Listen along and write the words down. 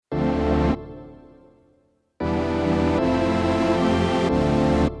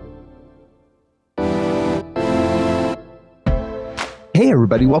Hey,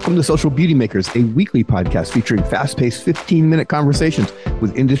 everybody, welcome to Social Beauty Makers, a weekly podcast featuring fast-paced 15-minute conversations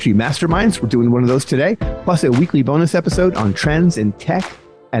with industry masterminds. We're doing one of those today, plus a weekly bonus episode on trends in tech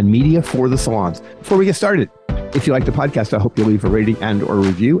and media for the salons. Before we get started, if you like the podcast, I hope you'll leave a rating and or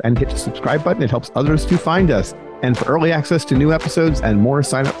review and hit the subscribe button. It helps others to find us. And for early access to new episodes and more,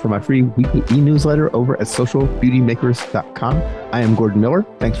 sign up for my free weekly e-newsletter over at socialbeautymakers.com. I am Gordon Miller.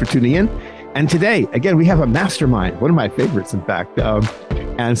 Thanks for tuning in. And today, again, we have a mastermind, one of my favorites, in fact.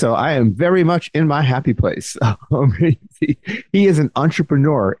 And so I am very much in my happy place. He is an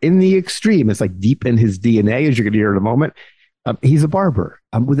entrepreneur in the extreme. It's like deep in his DNA, as you're going to hear in a moment. He's a barber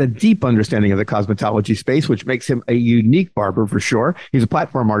with a deep understanding of the cosmetology space, which makes him a unique barber for sure. He's a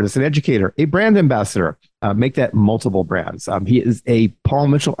platform artist, an educator, a brand ambassador. Make that multiple brands. He is a Paul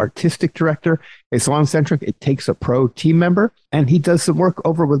Mitchell artistic director, a salon-centric It Takes a Pro team member, and he does some work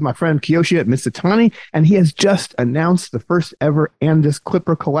over with my friend Kiyoshi at Misatani, and he has just announced the first ever Andis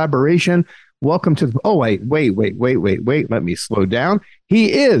Clipper collaboration. Welcome to the... Oh, wait. Let me slow down.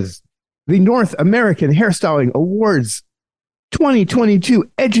 He is the North American Hairstyling Awards 2022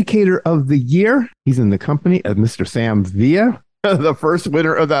 Educator of the Year. He's in the company of Mr. Sam Villa, the first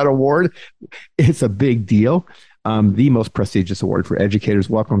winner of that award. It's a big deal. The most prestigious award for educators.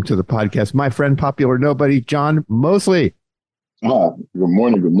 Welcome to the podcast, my friend, popular nobody, John Mosley. Good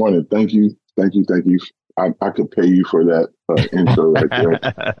morning. Good morning. Thank you. I could pay you for that intro right there.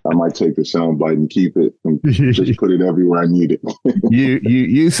 I might take the sound bite and keep it and just put it everywhere I need it.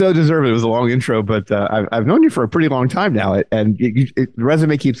 You so deserve it. It was a long intro, but I've known you for a pretty long time now, and the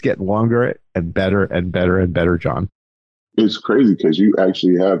resume keeps getting longer and better and better and better, John. It's crazy because you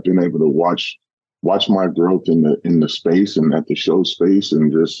actually have been able to watch my growth in the space and at the show space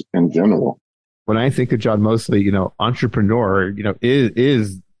and just in general. When I think of John Mosley, entrepreneur,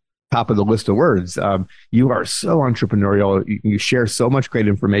 is top of the list of words. You are so entrepreneurial. You share so much great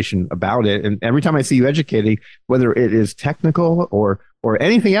information about it. And every time I see you educating, whether it is technical or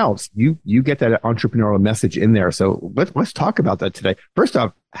anything else, you get that entrepreneurial message in there. So let's talk about that today. First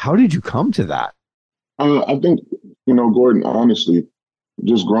off, how did you come to that? I think, Gordon, honestly,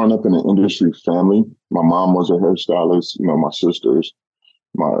 just growing up in an industry family, my mom was a hairstylist, my sisters,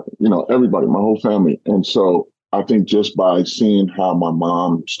 everybody, my whole family. And so I think just by seeing how my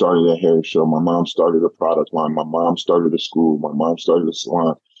mom started a hair show, my mom started a product line, my mom started a school, my mom started a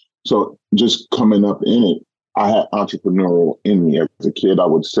salon. So just coming up in it, I had entrepreneurial in me. As a kid, I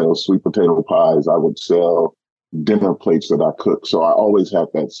would sell sweet potato pies. I would sell dinner plates that I cook. So I always had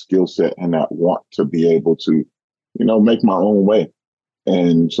that skill set and that want to be able to, make my own way.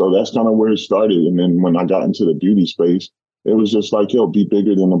 And so that's kind of where it started. And then when I got into the beauty space, it was just like, be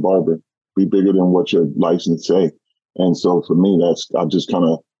bigger than a barber. Be bigger than what your license say. And so for me, I just kind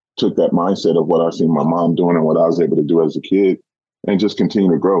of took that mindset of what I seen my mom doing and what I was able to do as a kid and just continue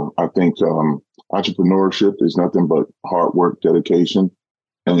to grow. I think entrepreneurship is nothing but hard work, dedication,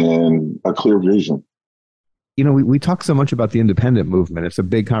 and a clear vision. We talk so much about the independent movement. It's a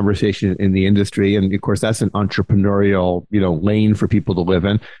big conversation in the industry. And of course, that's an entrepreneurial, lane for people to live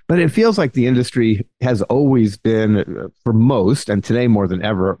in. But it feels like the industry has always been, for most, and today more than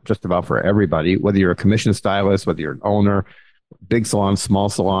ever, just about for everybody, whether you're a commission stylist, whether you're an owner, big salon, small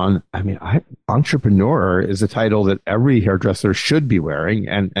salon. Entrepreneur is a title that every hairdresser should be wearing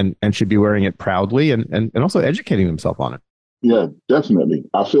and should be wearing it proudly and also educating themselves on it. Yeah, definitely.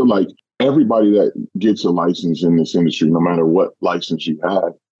 I feel like everybody that gets a license in this industry, no matter what license you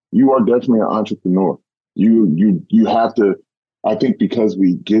have, you are definitely an entrepreneur. You have to, I think because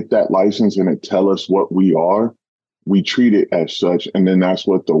we get that license and it tell us what we are, we treat it as such. And then that's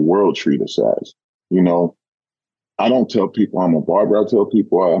what the world treats us as. I don't tell people I'm a barber. I tell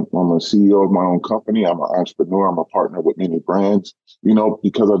people I'm a CEO of my own company. I'm an entrepreneur. I'm a partner with many brands,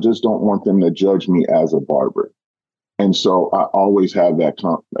 because I just don't want them to judge me as a barber. And so I always have that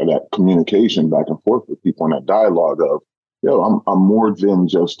communication back and forth with people in that dialogue of, I'm more than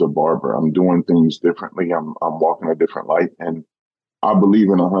just a barber. I'm doing things differently. I'm walking a different light. And I believe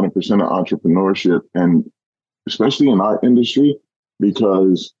in 100% of entrepreneurship, and especially in our industry,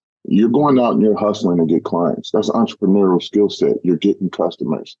 because you're going out and you're hustling to get clients. That's an entrepreneurial skill set. You're getting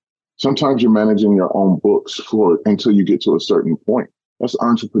customers. Sometimes you're managing your own books until you get to a certain point. That's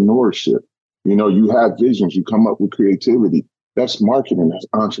entrepreneurship. You have visions, you come up with creativity. That's marketing, that's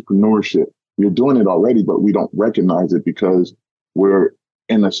entrepreneurship. You're doing it already, but we don't recognize it because we're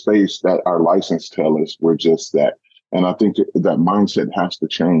in a space that our license tell us we're just that. And I think that mindset has to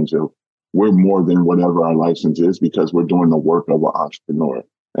change. We're more than whatever our license is because we're doing the work of an entrepreneur.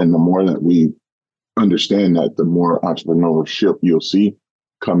 And the more that we understand that, the more entrepreneurship you'll see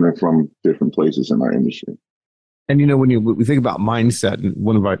coming from different places in our industry. And, when we think about mindset, and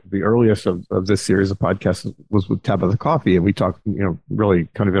one of the earliest of this series of podcasts was with Tabitha Coffee. And we talked, really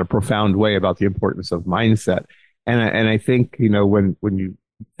kind of in a profound way about the importance of mindset. And I think, when you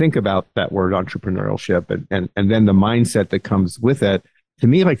think about that word entrepreneurship and then the mindset that comes with it, to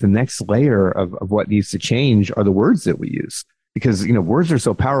me, like the next layer of what needs to change are the words that we use. Because, words are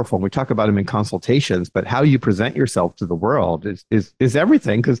so powerful. We talk about them in consultations, but how you present yourself to the world is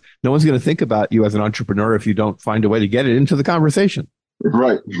everything, because no one's going to think about you as an entrepreneur if you don't find a way to get it into the conversation.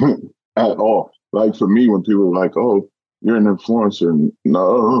 Right. At all. Like for me, when people are like, oh, you're an influencer.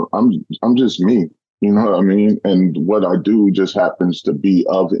 No, I'm just me. You know what I mean? And what I do just happens to be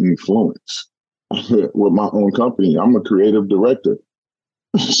of influence with my own company. I'm a creative director.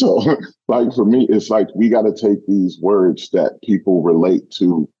 So, like, for me, it's like we got to take these words that people relate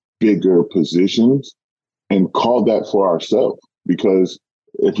to bigger positions and call that for ourselves. Because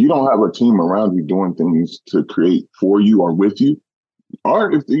if you don't have a team around you doing things to create for you or with you,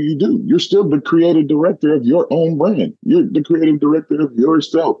 or if you do, you're still the creative director of your own brand. You're the creative director of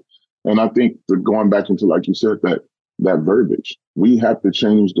yourself. And I think going back into, like you said, that verbiage, we have to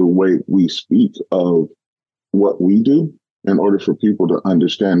change the way we speak of what we do in order for people to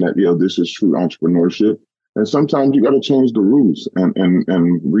understand that, this is true entrepreneurship. And sometimes you got to change the rules and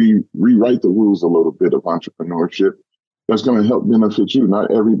rewrite the rules a little bit of entrepreneurship. That's going to help benefit you. Not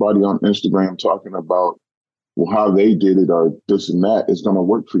everybody on Instagram talking about, well, how they did it or this and that is going to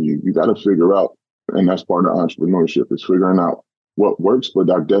work for you. You got to figure out, and that's part of entrepreneurship, is figuring out what works. But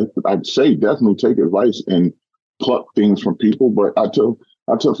I'd say definitely take advice and pluck things from people. But I tell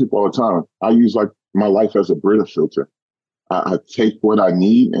people all the time, I use like my life as a Brita filter. I take what I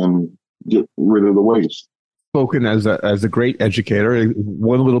need and get rid of the waste. Spoken as a great educator.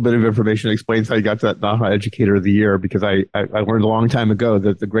 One little bit of information explains how you got that NAHA Educator of the Year, because I learned a long time ago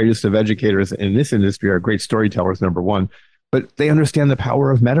that the greatest of educators in this industry are great storytellers, number one, but they understand the power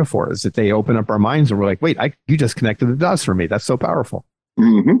of metaphors, that they open up our minds and we're like, wait, you just connected the dots for me. That's so powerful.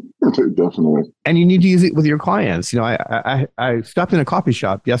 Mm-hmm. Definitely. And you need to use it with your clients. I stopped in a coffee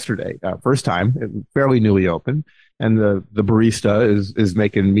shop yesterday, first time, fairly newly open. And the barista is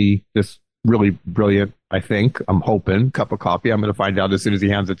making me this really brilliant, I think, I'm hoping, cup of coffee. I'm going to find out as soon as he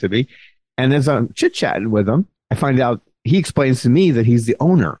hands it to me. And as I'm chit-chatting with him, I find out he explains to me that he's the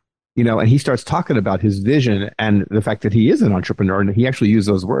owner, and he starts talking about his vision and the fact that he is an entrepreneur, and he actually used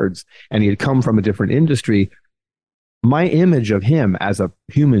those words, and he had come from a different industry. My image of him as a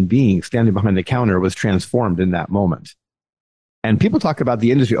human being standing behind the counter was transformed in that moment. And people talk about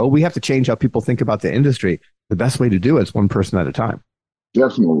the industry. Oh, we have to change how people think about the industry. The best way to do it is one person at a time.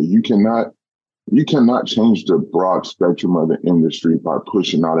 Definitely. You cannot change the broad spectrum of the industry by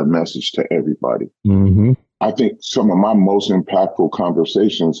pushing out a message to everybody. Mm-hmm. I think some of my most impactful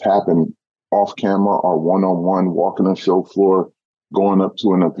conversations happen off camera or one-on-one, walking the show floor, going up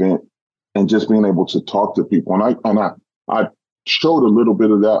to an event, and just being able to talk to people. And I showed a little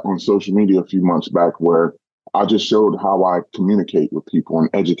bit of that on social media a few months back, where I just showed how I communicate with people and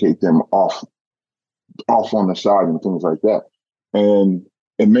educate them off on the side and things like that. And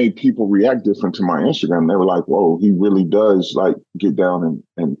it made people react different to my Instagram. They were like, whoa, he really does like get down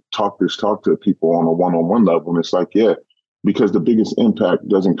and talk to people on a one-on-one level. And it's like, yeah, because the biggest impact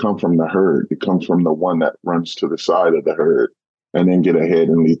doesn't come from the herd. It comes from the one that runs to the side of the herd and then get ahead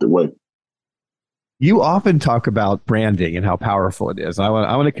and lead the way. You often talk about branding and how powerful it is. I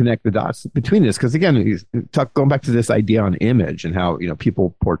want to connect the dots between this, because again, going back to this idea on image and how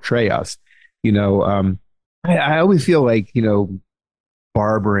people portray us. I always feel like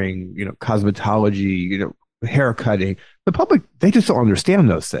barbering, cosmetology, hair cutting. The public, they just don't understand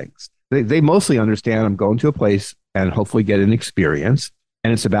those things. They mostly understand I'm going to a place and hopefully get an experience.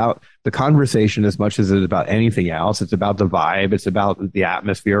 And it's about the conversation as much as it's about anything else. It's about the vibe. It's about the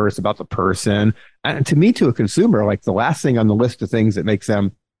atmosphere. It's about the person. And to me, to a consumer, like the last thing on the list of things that makes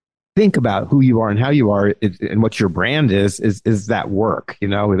them think about who you are and how you are and what your brand is that work.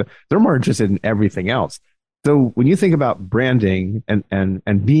 They're more interested in everything else. So when you think about branding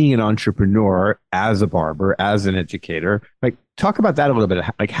and being an entrepreneur as a barber, as an educator, like talk about that a little bit.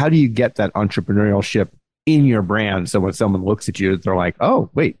 Like, how do you get that entrepreneurship in your brand? So when someone looks at you, they're like, oh,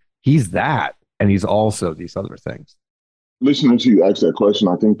 wait, he's that. And he's also these other things. Listening to you ask that question,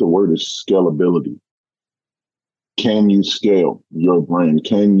 I think the word is scalability. Can you scale your brand?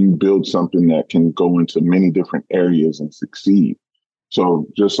 Can you build something that can go into many different areas and succeed? So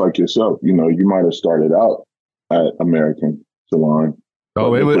just like yourself, you might have started out at American Salon.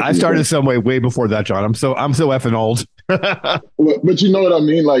 Oh, I started some way before that, John. I'm so effing old. but you know what I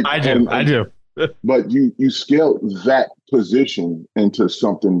mean? Like I do. But you scale that position into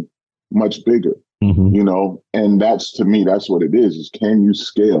something much bigger. Mm-hmm. And that's, to me, that's what it is can you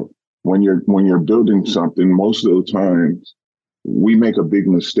scale? When you're building something, most of the times we make a big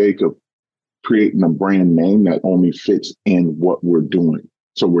mistake of creating a brand name that only fits in what we're doing.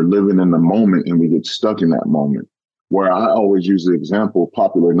 So we're living in the moment and we get stuck in that moment. Where I always use the example,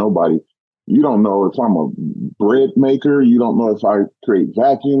 popular nobody. You don't know if I'm a bread maker. You don't know if I create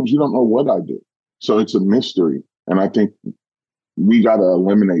vacuums. You don't know what I do. So it's a mystery. And I think we got to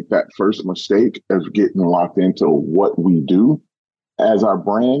eliminate that first mistake of getting locked into what we do as our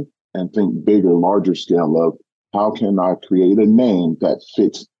brand and think bigger, larger scale of how can I create a name that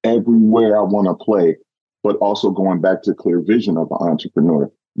fits everywhere I want to play, but also going back to clear vision of an entrepreneur.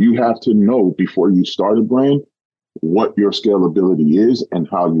 You have to know before you start a brand what your scalability is and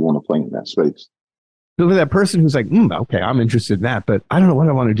how you want to play in that space. So for that person who's like, okay, I'm interested in that, but I don't know what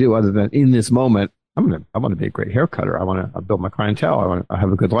I want to do other than in this moment, I want to be a great hair cutter. I want to build my clientele. I want to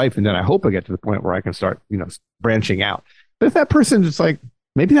have a good life. And then I hope I get to the point where I can start, branching out. But if that person is like,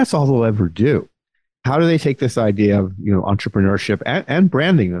 maybe that's all they'll ever do. How do they take this idea of, entrepreneurship and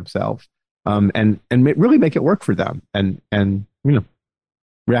branding themselves, and really make it work for them and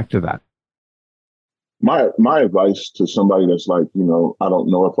react to that? My advice to somebody that's like, I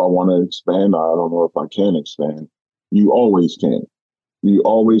don't know if I want to expand, or I don't know if I can expand. You always can. You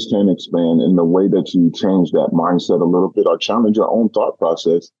always can expand. And the way that you change that mindset a little bit or challenge your own thought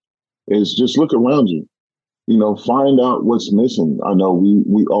process is just look around you. Find out what's missing. I know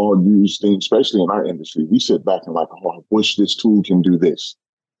we all use things, especially in our industry. We sit back and like, oh, I wish this tool can do this.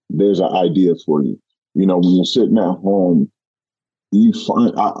 There's an idea for you. When you're sitting at home,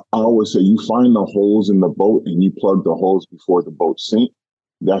 I always say you find the holes in the boat and you plug the holes before the boat sinks.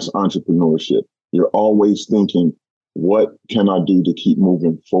 That's entrepreneurship. You're always thinking, what can I do to keep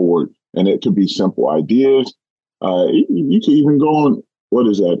moving forward? And it could be simple ideas. You could even go on, what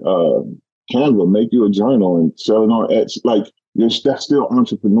is that? Canva, make you a journal and sell it on Etsy. Like, that's still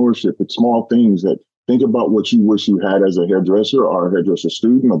entrepreneurship. It's small things that think about what you wish you had as a hairdresser or a hairdresser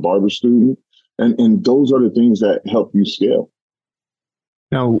student, a barber student. And those are the things that help you scale.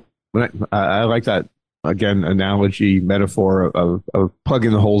 Now, I like that, again, analogy, metaphor of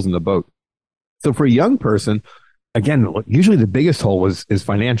plugging the holes in the boat. So for a young person, again, usually the biggest hole is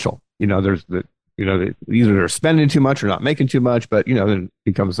financial. There's either they're spending too much or not making too much, but, then it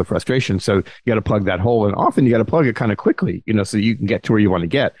becomes a frustration. So you got to plug that hole, and often you got to plug it kind of quickly, so you can get to where you want to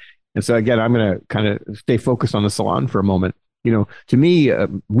get. And so, again, I'm going to kind of stay focused on the salon for a moment. To me,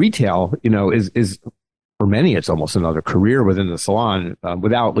 retail, is for many, it's almost another career within the salon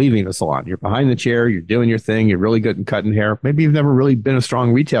without leaving the salon. You're behind the chair, you're doing your thing, you're really good at cutting hair. Maybe you've never really been a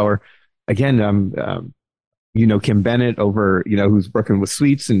strong retailer. Again, Kim Bennett over, who's working with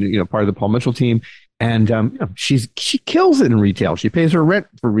Sweets and, part of the Paul Mitchell team. And she kills it in retail. She pays her rent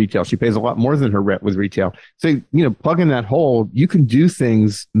for retail. She pays a lot more than her rent with retail. So, plug in that hole, you can do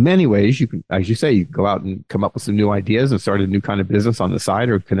things many ways. You can, as you say, you can go out and come up with some new ideas and start a new kind of business on the side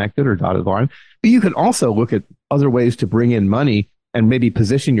or connected or dotted line. But you can also look at other ways to bring in money and maybe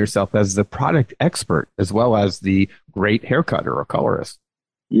position yourself as the product expert as well as the great hair cutter or colorist.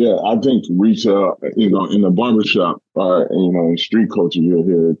 Yeah, I think retail, in the barbershop, in street culture, you'll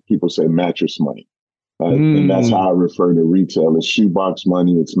hear people say mattress money. And that's how I refer to retail. It's shoebox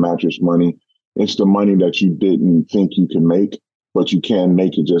money, it's mattress money. It's the money that you didn't think you can make, but you can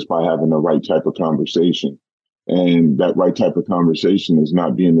make it just by having the right type of conversation. And that right type of conversation is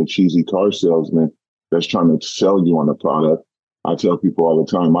not being the cheesy car salesman that's trying to sell you on a product. I tell people all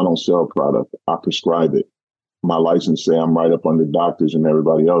the time, I don't sell product, I prescribe it. My license say I'm right up under doctors and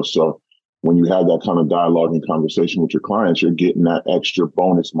everybody else. So when you have that kind of dialogue and conversation with your clients, you're getting that extra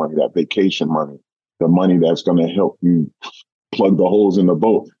bonus money, that vacation money, the money that's going to help you plug the holes in the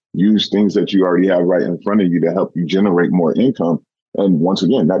boat, use things that you already have right in front of you to help you generate more income. And once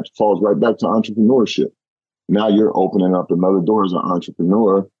again, that falls right back to entrepreneurship. Now you're opening up another door as an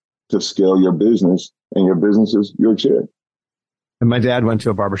entrepreneur to scale your business, and your business is your chair. And my dad went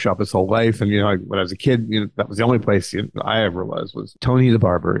to a barbershop his whole life. And, when I was a kid, that was the only place I ever was Tony the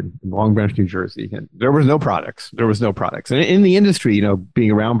Barber in Long Branch, New Jersey. And there was no products. And in the industry,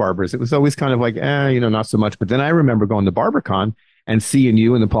 being around barbers, it was always kind of like, not so much. But then I remember going to BarberCon and seeing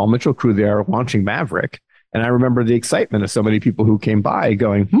you and the Paul Mitchell crew there launching Maverick. And I remember the excitement of so many people who came by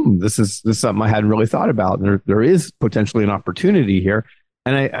going, this is something I hadn't really thought about. And there is potentially an opportunity here.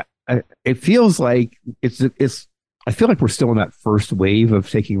 And it feels like I feel like we're still in that first wave of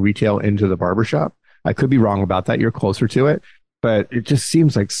taking retail into the barbershop. I could be wrong about that. You're closer to it, but it just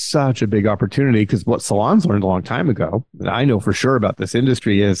seems like such a big opportunity because what salons learned a long time ago, and I know for sure about this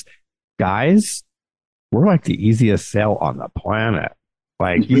industry, is guys, we're like the easiest sell on the planet.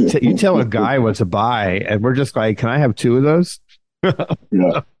 Like you tell a guy what to buy, and we're just like, can I have 2 of those?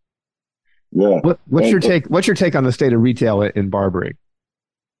 Yeah. Yeah. What's your take? What's your take on the state of retail in barbering?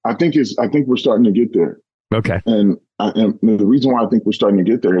 I think we're starting to get there. Okay. And the reason why I think we're starting to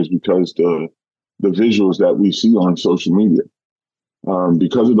get there is because the visuals that we see on social media.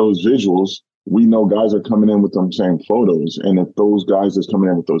 Because of those visuals, we know guys are coming in with them same photos. And if those guys that's coming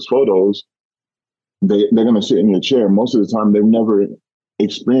in with those photos, they're going to sit in your chair. Most of the time, they've never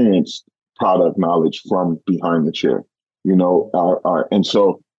experienced product knowledge from behind the chair, and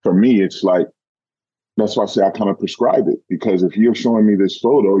so for me, it's like, that's why I say I kind of prescribe it, because if you're showing me this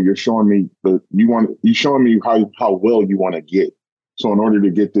photo, you're showing me you're showing me how well you want to get. So in order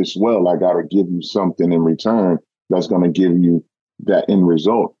to get this well, I got to give you something in return that's going to give you that end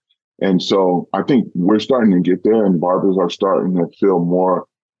result. And so I think we're starting to get there, and barbers are starting to feel more.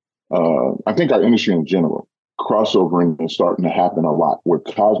 I think our industry in general, crossovering is starting to happen a lot, where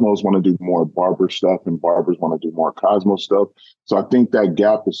Cosmos want to do more barber stuff and barbers want to do more Cosmos stuff. So I think that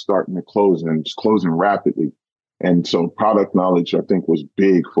gap is starting to close, and it's closing rapidly. And so product knowledge, I think, was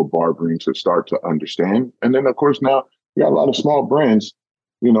big for barbering to start to understand. And then, of course, now you got a lot of small brands,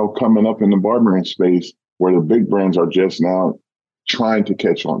 coming up in the barbering space, where the big brands are just now trying to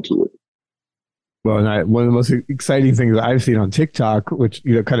catch on to it. Well, and one of the most exciting things I've seen on TikTok, which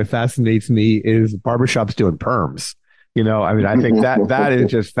kind of fascinates me, is barbershops doing perms. I think that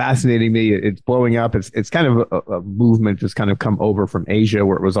is just fascinating me. It's blowing up. It's kind of a movement just kind of come over from Asia,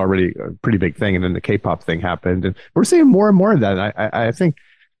 where it was already a pretty big thing, and then the K-pop thing happened, and we're seeing more and more of that. And I think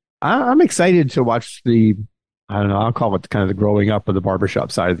I'm excited to watch I don't know, I'll call it kind of the growing up of the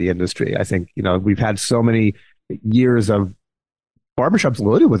barbershop side of the industry. I think we've had so many years of barbershops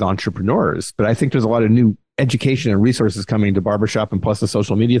loaded with entrepreneurs, but I think there's a lot of new education and resources coming to barbershop, and plus the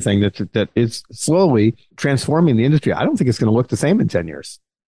social media thing that is slowly transforming the industry. I don't think it's going to look the same in 10 years.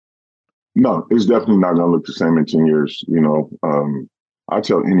 No, it's definitely not going to look the same in 10 years. I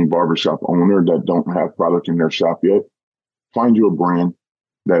tell any barbershop owner that don't have product in their shop yet, find you a brand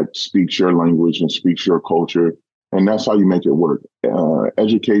that speaks your language and speaks your culture. And that's how you make it work.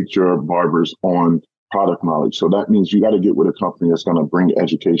 Educate your barbers on product knowledge. So that means you got to get with a company that's going to bring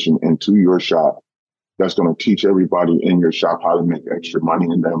education into your shop, that's going to teach everybody in your shop how to make extra money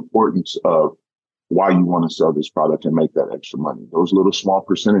and the importance of why you want to sell this product and make that extra money. Those little small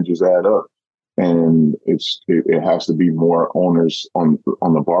percentages add up. And it has to be more owners on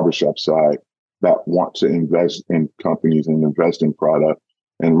the barbershop side that want to invest in companies and invest in product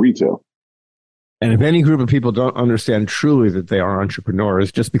and retail. And if any group of people don't understand truly that they are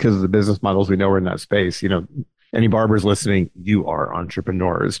entrepreneurs, just because of the business models we know are in that space, any barbers listening, you are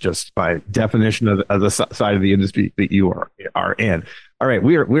entrepreneurs just by definition of the side of the industry that you are in. All right,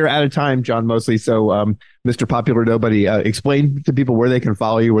 we're out of time, John Mosley. So, Mr. Popular Nobody, explain to people where they can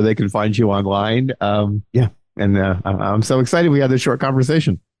follow you, where they can find you online. I'm so excited we had this short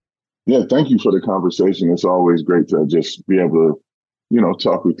conversation. Yeah, thank you for the conversation. It's always great to just be able to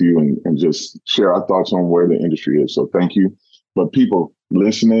talk with you and just share our thoughts on where the industry is. So thank you. But people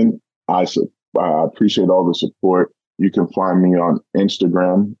listening, I appreciate all the support. You can find me on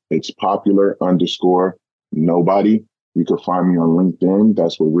Instagram. It's popular_nobody. You can find me on LinkedIn.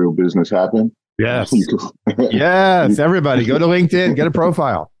 That's where real business happen. Yes. Yes. Everybody go to LinkedIn, get a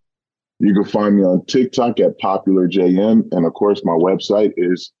profile. You can find me on TikTok at popularjm. And of course, my website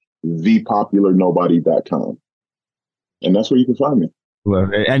is thepopularnobody.com. And that's where you can find me.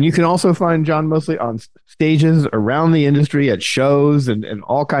 And you can also find John Mosley on stages around the industry at shows and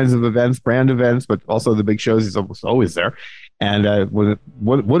all kinds of events, brand events, but also the big shows. He's almost always there. And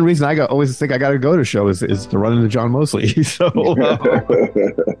one reason I always think I got to go to shows is to run into John Mosley. So,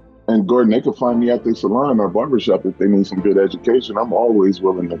 and Gordon, they can find me at the salon or barbershop if they need some good education. I'm always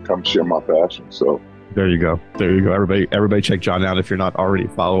willing to come share my passion. So there you go. Everybody check John out if you're not already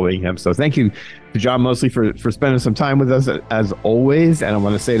following him. So thank you to John Mosley for spending some time with us as always. And I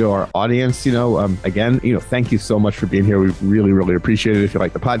want to say to our audience, again, thank you so much for being here. We really, really appreciate it. If you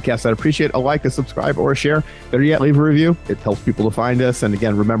like the podcast, I'd appreciate a like, a subscribe, or a share. Better yet, leave a review. It helps people to find us. And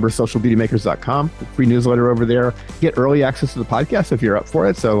again, remember socialbeautymakers.com, free newsletter over there. Get early access to the podcast if you're up for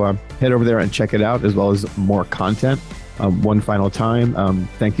it. So head over there and check it out, as well as more content. One final time.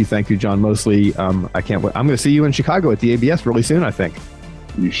 Thank you, John Mosley. I can't wait. I'm going to see you in Chicago at the ABS really soon, I think.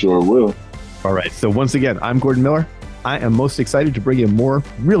 You sure will. All right. So once again, I'm Gordon Miller. I am most excited to bring you more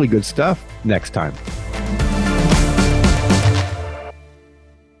really good stuff next time.